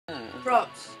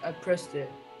Props. I pressed it.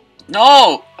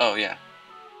 No! Oh, yeah.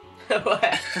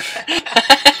 What?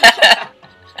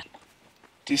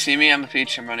 Do you see me? I'm a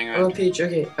peach. I'm running around. I'm a peach.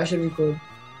 Okay, I should record.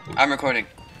 I'm recording.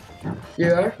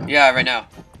 You are? Yeah, right now.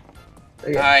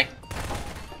 Okay. Hi.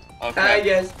 Oh, crap. Hi,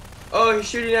 guys. Oh, he's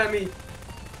shooting at me.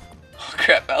 Oh,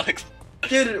 crap, Alex.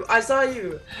 Dude, I saw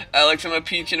you. Alex, I'm a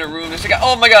peach in a room. There's a guy.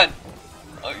 Oh, my God.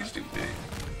 Oh, he's too big.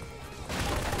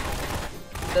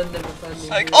 They'll never find me.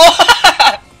 Like,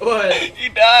 oh! What? He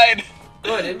died.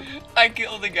 No, I didn't. I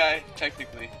killed the guy,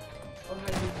 technically. Oh, how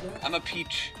did you do that? I'm a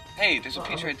peach. Hey, there's a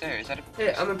peach right there. Is that a...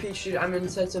 Hey, I'm a peach, dude. I'm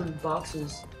inside some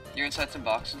boxes. You're inside some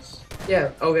boxes?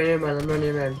 Yeah. Okay, never mind. I'm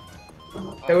running around.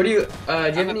 Hey, what do you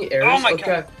have any arrows? Oh my God.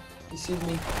 Crap. You see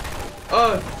me?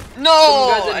 Oh.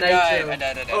 No! Some guys at I Nitro.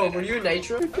 died. Oh, were you in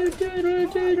Nitro? Down the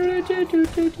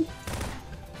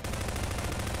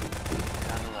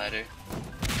ladder.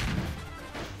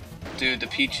 Dude, the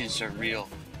peaches are real.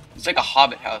 It's like a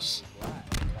hobbit house.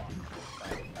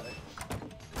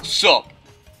 Sup?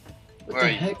 What Where the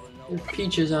are you? heck? There's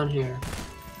peaches on here.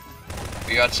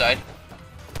 Are you outside?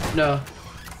 No.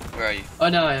 Where are you? Oh,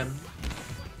 now I am.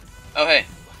 Oh, hey.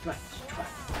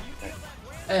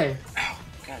 Hey. Ow,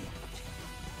 God.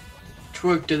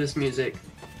 Twerk to this music.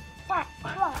 What?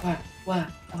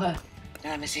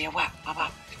 Let me see you. Wah. I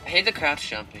hate the crouch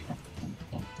jumping.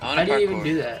 I How do you even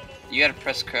do that? You gotta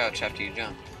press crouch after you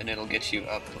jump, and it'll get you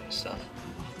up and stuff.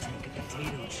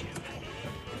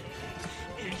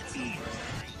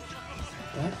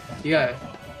 What? You gotta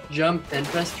jump then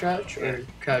press crouch, or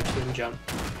crouch then jump?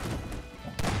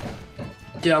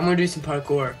 Dude, I'm gonna do some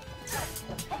parkour.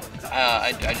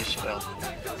 I just fell.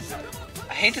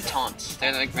 I hate the taunts.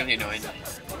 They're like really annoying.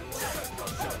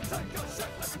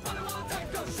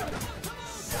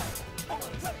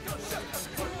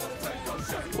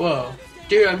 Whoa.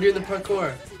 Dude, I'm doing the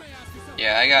parkour.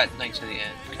 Yeah, I got like to the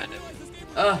end, kind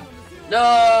of.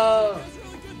 No!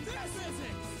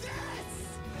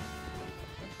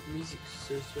 Music's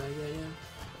so swag right now.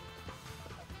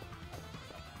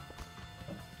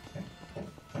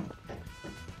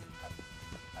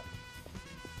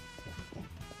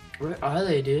 Where are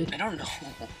they, dude? I don't know.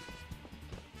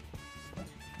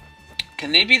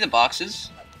 Can they be the boxes?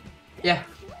 Yeah.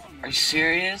 Are you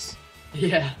serious?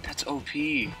 Yeah. That's OP.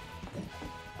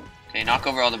 Okay, knock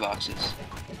over all the boxes.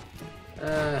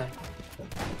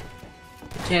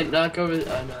 Can't knock over the,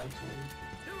 oh no, I can't.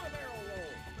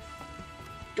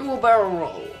 Do a barrel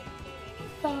roll.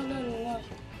 La, la, la, la.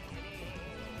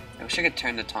 I wish I could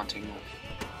turn the taunting off.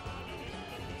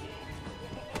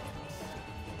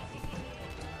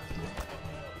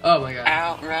 Oh my God.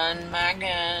 Outrun my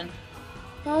gun.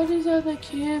 All these other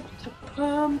kids are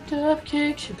pumped up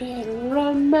kicks. You better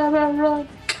run, mama, run.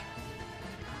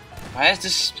 Why is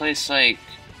this place like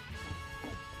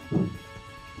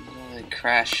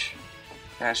Crash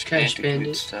Bandicoot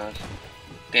Bandit stuff?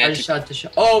 I just shot the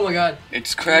shot. Oh my God.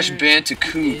 It's Crash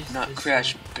Bandicoot, Is not this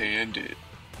Crash Bandit.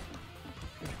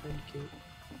 Crash Bandicoot.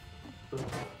 Boom.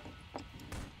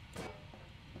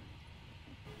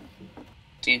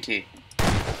 TNT.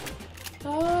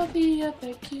 All the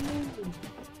other kids.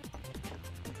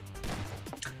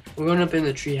 We're going up in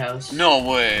the treehouse. No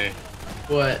way.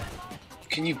 What?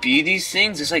 Can you be these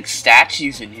things? There's like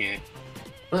statues in here.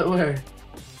 What? Where?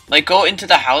 Like go into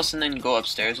the house and then go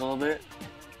upstairs a little bit.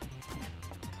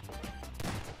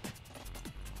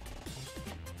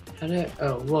 How did I,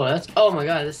 oh, whoa, that's, oh my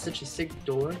God, that's such a sick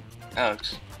door.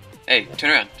 Alex. Hey, turn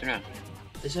around.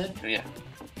 Is it? Yeah.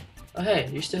 Oh hey,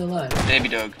 you're still alive. Baby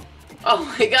dog. Oh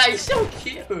my God, you're so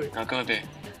cute. Now come up here.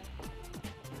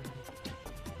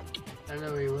 I don't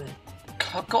know where you went.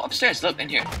 Go upstairs, look in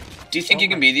here. Do you think you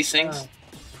can be these things?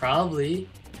 Probably.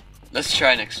 Let's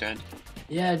try next round.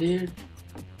 Yeah, dude.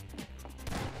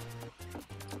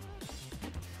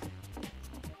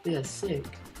 Yeah, sick.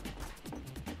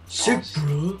 Sick,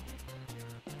 bro.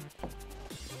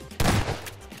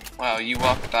 Wow, you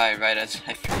walked by right as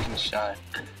I freaking shot.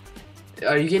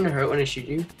 Are you getting hurt when I shoot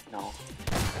you? No.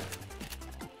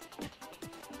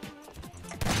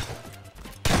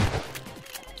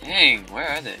 Dang, where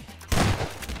are they?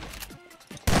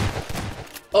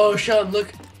 Oh, Sean,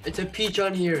 look. It's a peach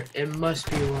on here. It must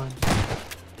be one.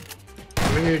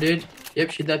 Over here, dude.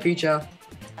 Yep, shoot that peach out.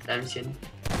 I'm just kidding.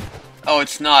 Oh,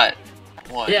 it's not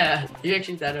one. Yeah, you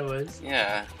actually thought it was.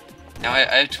 Yeah. Now I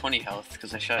have 20 health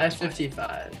because I shot I it have twice.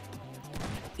 55.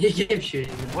 He keeps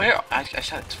shooting. Where? I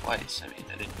shot it twice. I mean,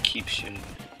 I didn't keep shooting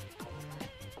it.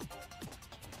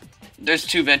 There's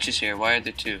 2 benches here. Why are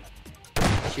there 2?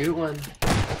 Shoot one.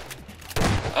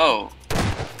 Oh.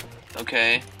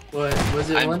 Okay. What? Was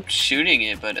it one? I'm shooting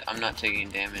it, but I'm not taking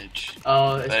damage.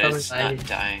 Oh, it's But probably it's hiding. not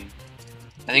dying.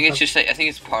 I think it's just like, I think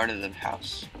it's part of the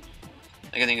house.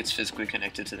 Like I think it's physically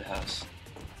connected to the house.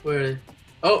 Where?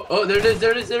 Oh, there it is,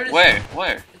 there it is, there it is. Where?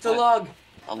 Where? It's a log.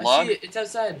 A log? I see it. It's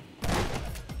outside.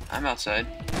 I'm outside.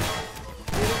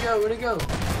 Where'd it go? Where'd it go?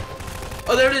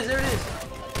 Oh, there it is, there it is.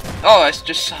 Oh, I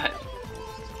just saw it.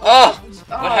 Oh!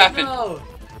 What happened? No.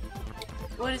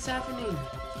 What is happening?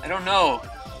 I don't know.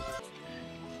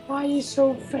 Why are you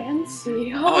so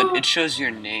fancy? Oh, it shows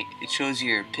your name. It shows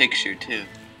your picture too.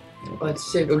 Oh, that's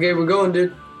sick. Okay, we're going,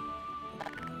 dude.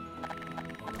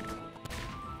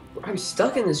 I'm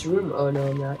stuck in this room. Oh, no,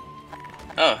 I'm not.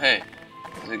 Oh, hey.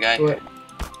 There's a guy What? here.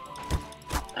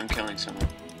 I'm killing someone.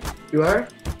 You are?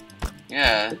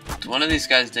 Yeah, one of these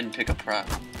guys didn't pick a prop.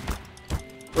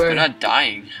 Where? They're not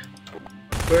dying.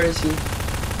 Where is he?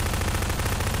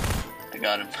 I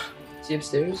got him. Is he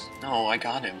upstairs? No, I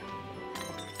got him.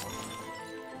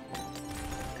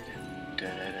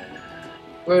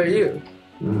 Where are you?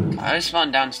 I just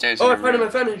spawned downstairs. Oh, in I a found him, room.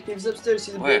 I found him. He was upstairs.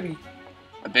 He's a Where? baby.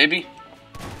 A baby?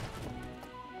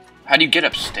 How do you get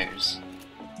upstairs?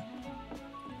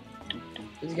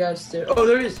 There's a guy upstairs. Oh,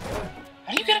 there he is.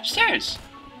 How do you get upstairs?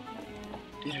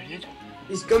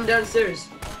 He's coming downstairs.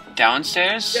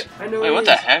 Downstairs? Yep, I know. Wait, where what he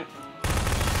the is. heck?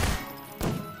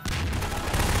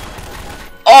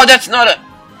 Oh, that's not a.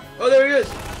 Oh, there he is.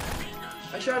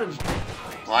 I shot him.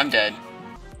 Well, I'm dead.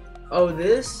 Oh,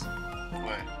 this?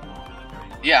 Where?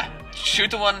 Yeah, shoot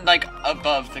the one like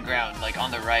above the ground, like on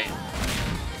the right.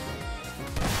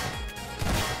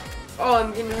 Oh,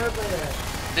 I'm getting hurt by that.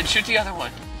 Then shoot the other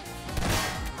one.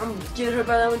 I'm getting hurt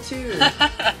by that one too.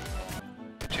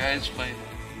 Try to play.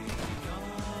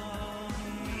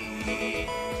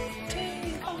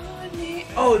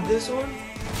 Oh, this one?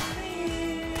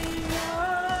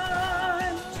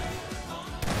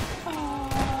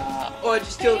 Oh, I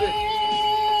just killed it.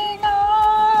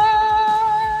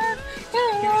 He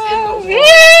was in the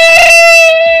wall.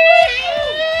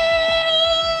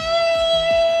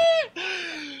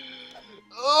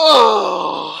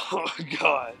 Oh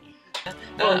god.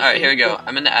 Oh, Alright, here we go.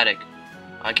 I'm in the attic.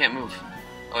 I can't move.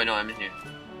 Oh no, I'm in here.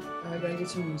 I gotta get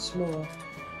something small.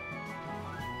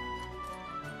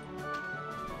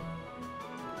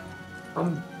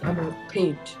 I'm gonna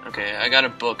paint. Okay, I got a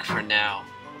book for now.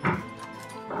 I'm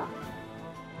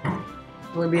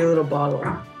gonna be a little bottle.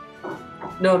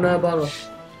 No, not a bottle.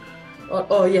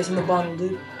 Oh yes, I'm a bottle,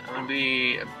 dude. I'm gonna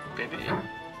be a baby.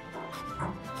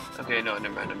 Okay, no,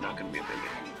 never mind. I'm not gonna be a baby.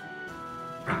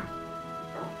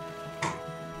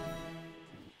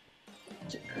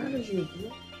 How did you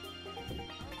do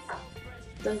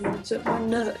that? That took my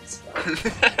nuts.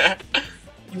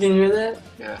 You can hear that?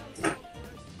 Yeah.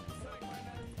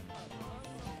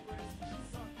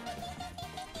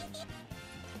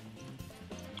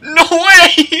 No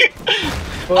way!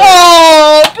 What?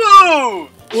 Oh,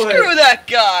 boo! What? Screw that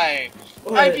guy!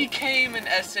 What? I became an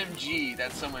SMG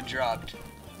that someone dropped.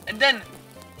 And then,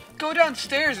 go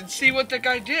downstairs and see what that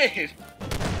guy did.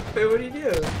 Wait, what did he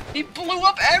do? He blew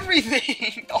up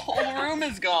everything! The whole room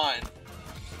is gone.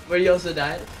 Where he also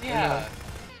died? Yeah.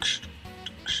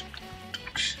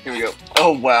 Here we go.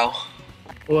 Oh, wow.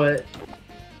 What?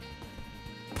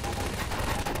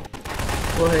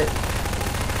 What?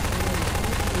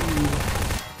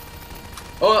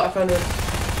 Oh, I found him.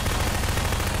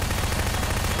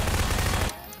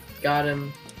 Got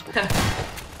him.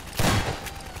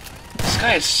 This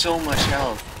guy has so much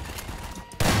health.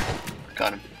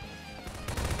 Got him.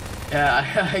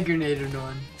 Yeah, I grenaded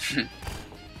one.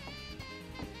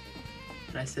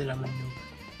 And I said I'm a noob.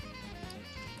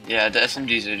 Yeah, the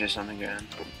SMGs are just on the ground.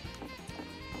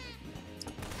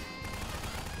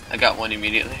 I got one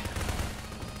immediately.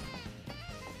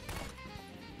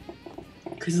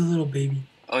 Cause a little baby.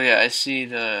 Oh yeah, I see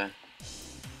the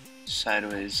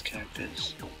sideways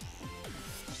cactus.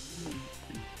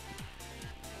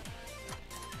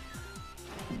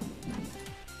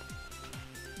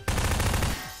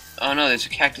 Oh no, there's a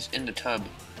cactus in the tub.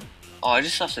 Oh, I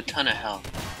just lost a ton of health.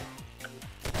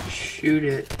 Shoot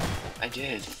it. I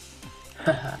did.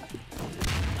 Haha.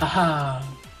 Haha.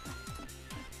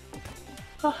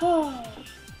 Haha.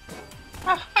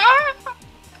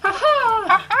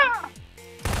 Haha.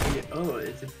 Oh,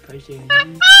 it's a pushing.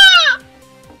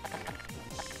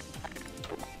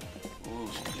 Ooh,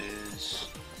 Liz.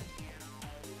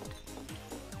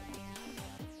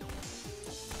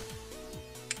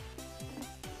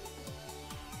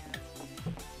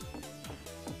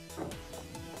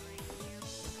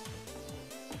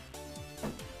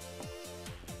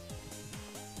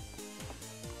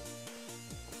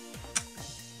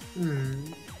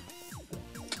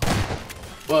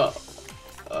 Well,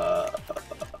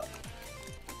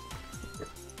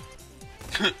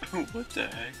 What the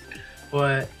heck?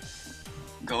 What?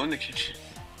 Go in the kitchen.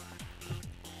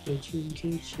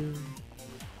 Kitchen.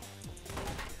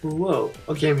 Whoa.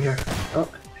 Okay, I'm here. Oh,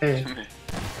 hey. Come here.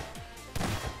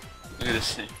 Look at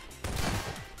this thing.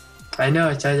 I know,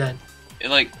 it's that. It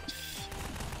like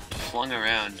flung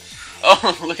around.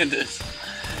 Oh, look at this.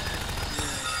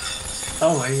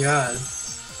 Oh my god.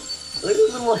 Look at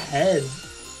his little head.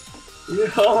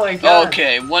 Oh my god.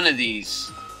 Okay, one of these.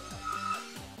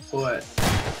 What?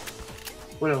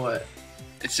 What?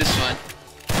 It's this one.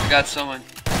 I got someone.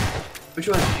 Which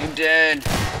one? You dead.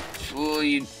 Fool,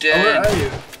 you Oh, dead. where are you?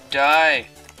 Die.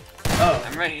 Oh.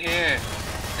 I'm right here.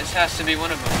 This has to be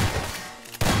one of them.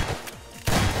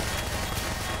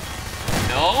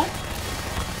 No?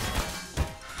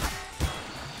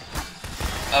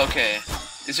 Okay.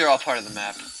 These are all part of the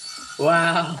map.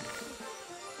 Wow.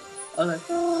 I was like,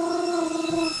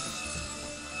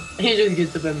 he just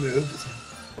gets up and moves.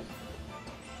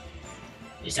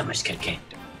 There's so much cocaine.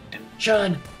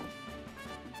 Sean,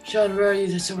 where are you?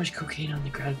 There's so much cocaine on the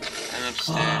ground. I'm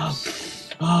upstairs.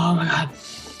 Oh my god.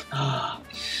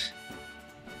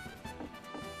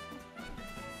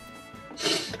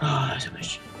 Oh, so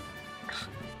much.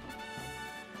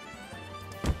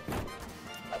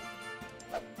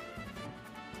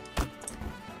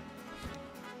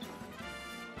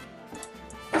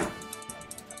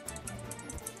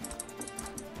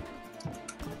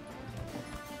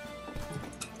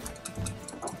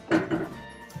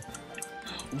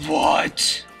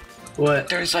 What? What?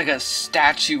 There's like a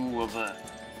statue of a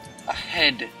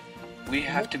head. We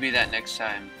have to be that next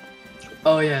time.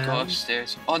 Oh yeah. Go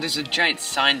upstairs. Oh, there's a giant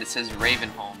sign that says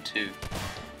Ravenholm too.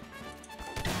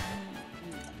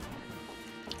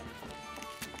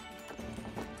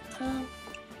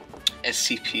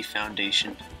 SCP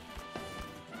Foundation.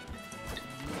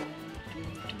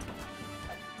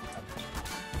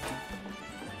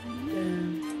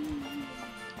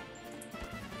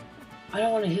 I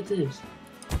don't want to hit this.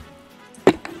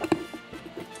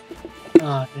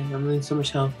 Oh, dang, I'm losing so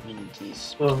much health.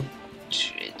 Whoa.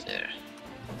 There.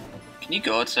 Can you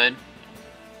go outside?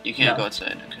 You can't go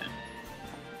outside, okay.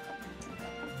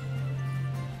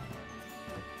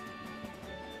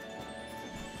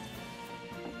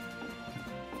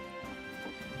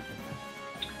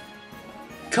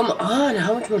 Come on,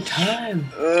 how much more time?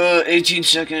 18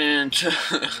 seconds.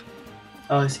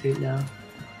 Oh, I see it now.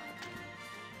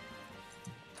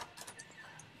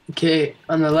 Okay,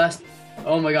 on the last...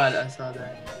 Oh my god, I saw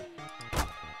that.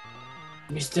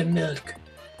 Mr. Milk,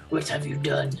 what have you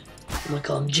done? I'm gonna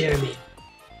call him Jeremy.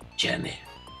 Jeremy,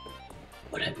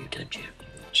 what have you done, Jeremy?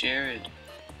 Jared.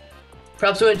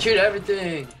 Props went shoot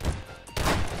everything.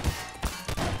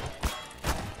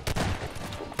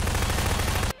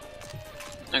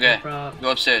 Okay, No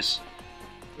go upstairs.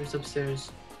 Where's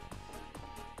upstairs?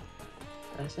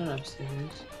 That's not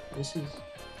upstairs. This is...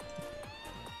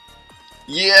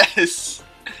 Yes!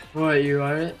 What, you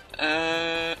are it?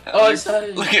 Oh, I saw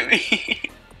it. Look at me.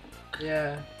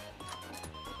 Yeah.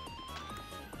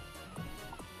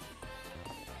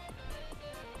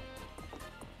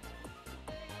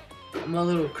 I'm a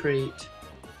little crate.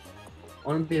 I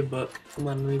wanna be a book. Come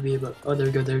on, let me be a book. Oh, there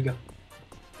we go, there we go.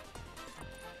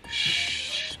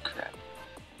 Shh, crap.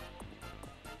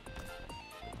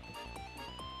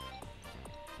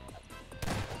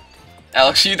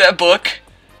 Alex, you that book?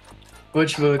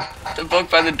 Which book? The book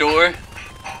by the door?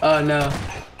 Oh no.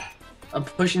 I'm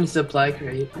pushing the supply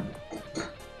crate.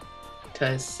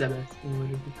 Test 7th. What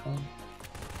did we call him?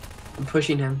 I'm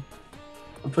pushing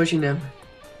him.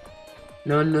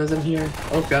 No one knows I'm here.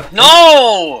 Oh god.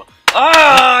 No!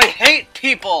 Ah, I hate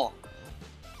people!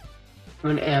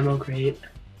 I'm an ammo crate.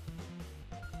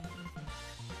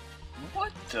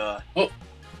 What the?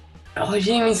 Oh, you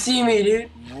didn't even see me, dude.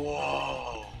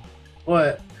 Whoa.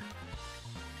 What?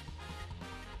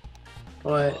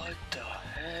 What the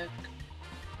heck?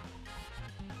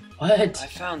 What? I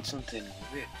found something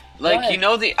weird. Like, What? you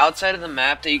know the outside of the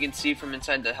map that you can see from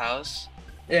inside the house?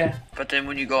 Yeah. But then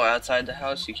when you go outside the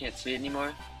house, you can't see it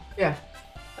anymore? Yeah.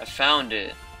 I found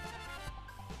it.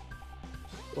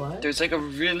 What? There's like a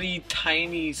really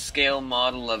tiny scale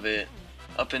model of it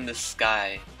up in the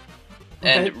sky.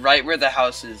 Okay. And right where the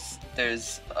house is,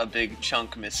 there's a big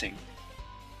chunk missing.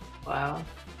 Wow.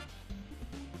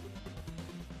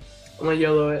 I'm gonna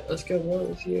yellow it. Let's go.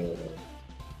 Let's yellow it.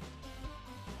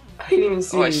 I didn't even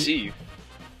see Oh, I you. see you.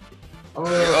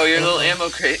 Oh, Your little ammo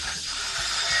crate.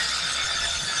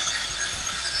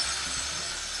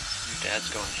 Your dad's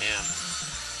going ham.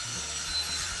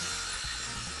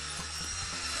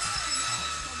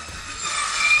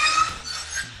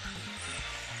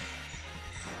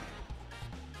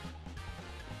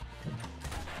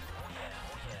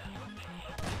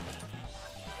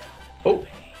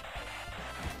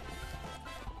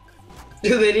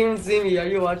 Dude, they didn't even see me. Are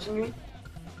you watching me?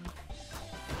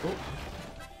 Oh.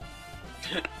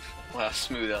 Wow,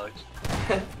 smooth, Alex.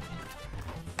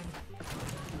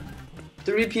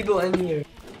 3 people in here.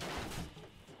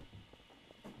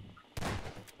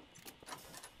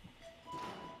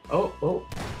 Oh, oh.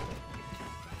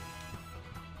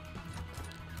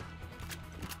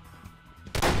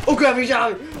 Oh crap, he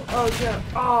shot me! Oh crap.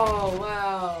 Oh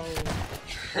wow.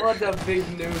 What a big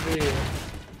newbie.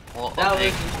 What a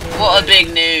big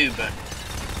noob.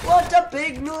 What a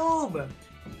big noob!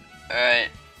 Alright.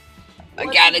 I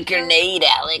got a grenade,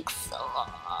 Alex.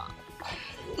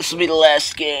 This will be the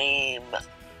last game.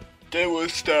 Then we'll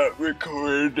start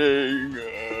recording.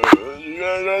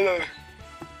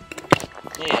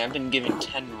 Hey, I've been given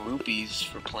 10 rupees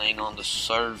for playing on the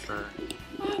server.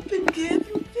 I've been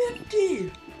given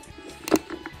 50.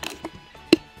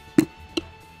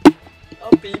 Oh,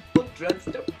 people tried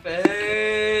to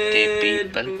feed The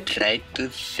people tried to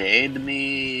feed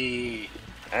me.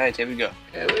 Alright, here we go.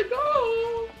 Here we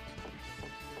go.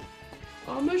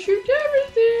 I'ma shoot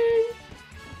everything.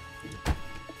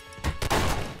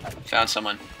 Found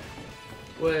someone.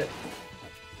 What?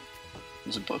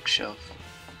 There's a bookshelf.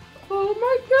 Oh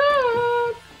my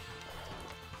god.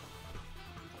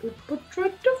 People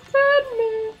tried to feed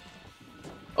me.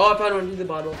 Oh, I found one in the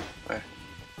bottle. Where?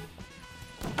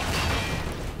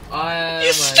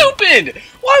 You stupid!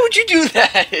 Why would you do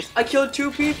that? I killed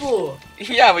 2 people.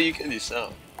 Yeah, but you killed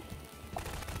yourself.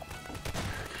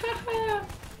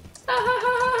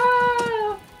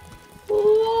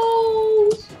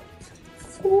 Walls.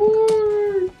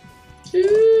 4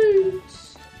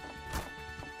 days.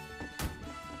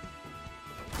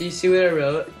 Do you see what I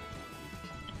wrote?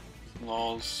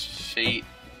 Lol's fate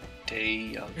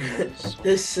day of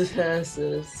This is I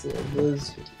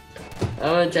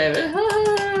want to type it.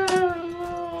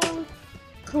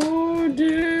 4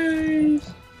 days.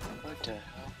 What the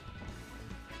hell?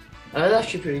 Oh, that's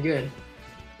actually pretty good.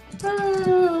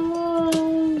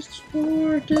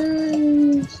 4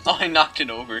 days. Oh, I knocked it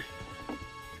over.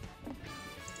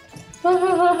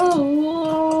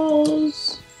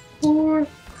 Walls 4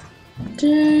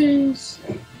 days.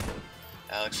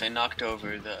 Alex, I knocked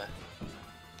over the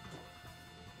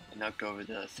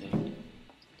thing.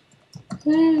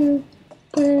 Hey,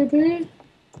 baby.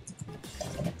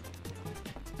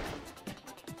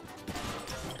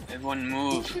 Everyone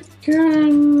move.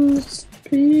 Can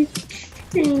speak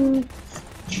in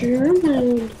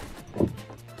German.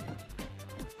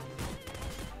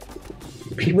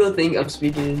 People think I'm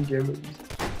speaking in German.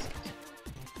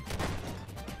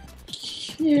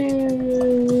 Can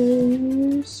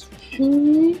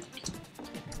speak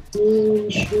in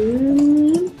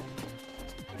German?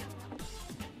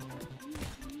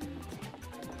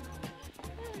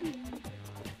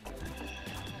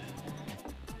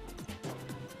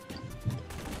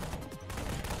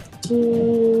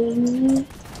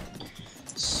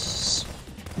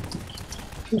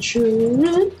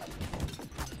 German?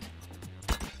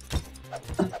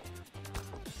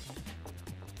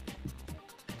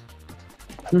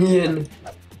 Yeah.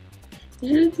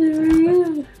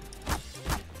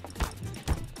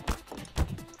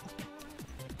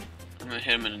 I'm gonna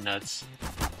hit him in the nuts.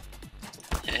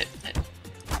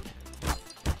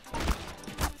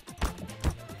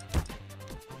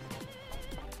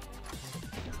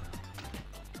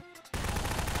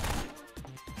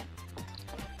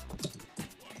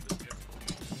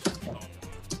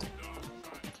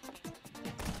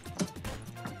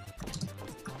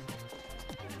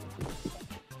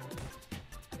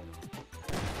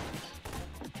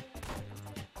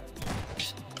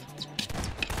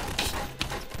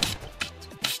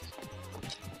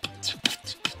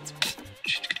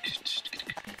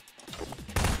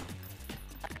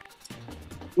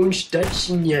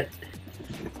 Unterstützen yet.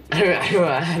 I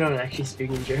don't actually speak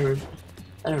in German.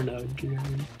 I don't know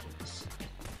German.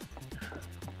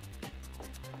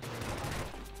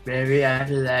 Maybe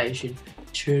after that you should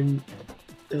turn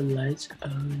the lights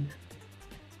on.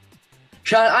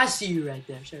 Sean, I see you right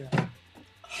there. Shut up.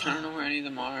 I don't know where any of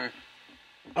them are.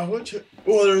 I want to.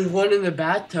 Well, there's one in the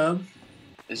bathtub.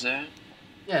 Is there?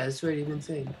 Yeah, that's what you've been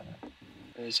saying.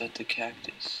 Or is that the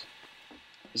cactus?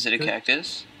 Is it a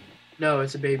cactus? No,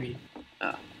 it's a baby.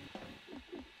 Oh.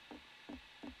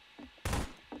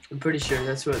 I'm pretty sure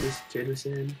that's what this kid was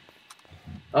saying.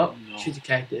 Oh, No. shoot the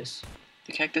cactus.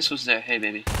 The cactus was there. Hey,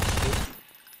 baby.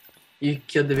 You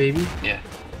killed the baby? Yeah.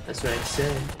 That's what I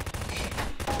said.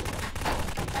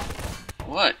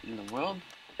 What in the world?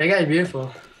 That guy's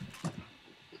beautiful.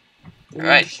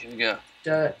 Alright, here we go.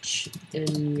 Dutch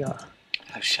in ya.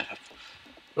 Oh, shut up.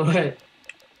 What?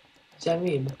 What's that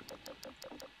mean?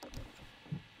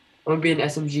 I'm gonna be an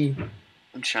SMG.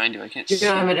 I'm trying to. I can't see.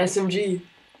 Yeah, I'm an SMG.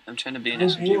 I'm trying to be an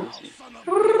SMG with you.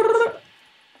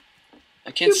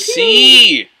 I can't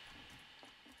see.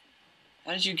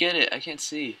 How did you get it? I can't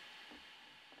see.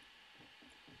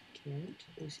 Can't.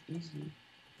 It's easy.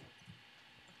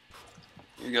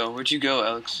 Here you go. Where'd you go,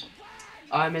 Alex?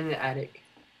 I'm in the attic.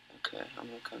 Okay, I'm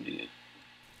gonna come to you. I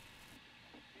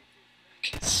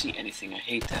can't see anything. I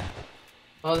hate that.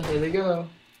 Oh, here they go.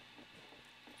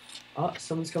 Oh,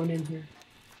 someone's coming in here.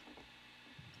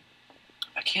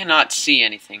 I cannot see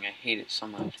anything. I hate it so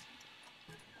much.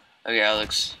 Okay,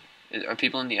 Alex. Are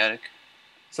people in the attic?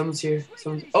 Someone's here.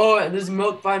 Oh, there's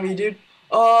Milk by me, dude.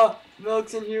 Oh,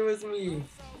 Milk's in here with me.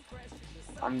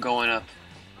 I'm going up.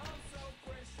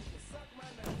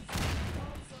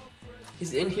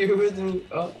 He's in here with me.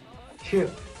 Oh,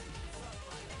 here.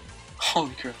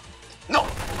 Holy crap. No!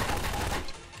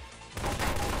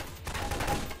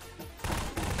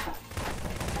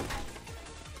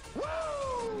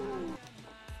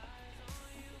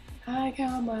 I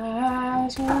got my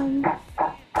eyes on.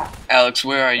 Alex,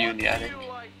 where are you in the attic?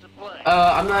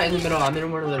 I'm not in the middle. I'm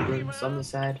in one of the rooms on the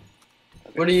side.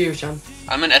 Okay. What are you, Sean?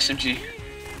 I'm an SMG.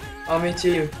 Oh, me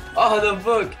too. Oh, the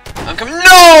book. I'm coming.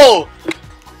 No!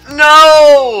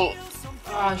 No!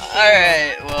 Oh, shit.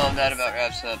 Alright, well, that about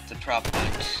wraps up the prop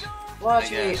decks.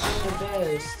 Watch me. I'm the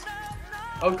best.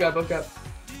 Okay, okay.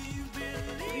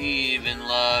 Believe in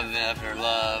love after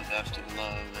love after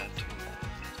love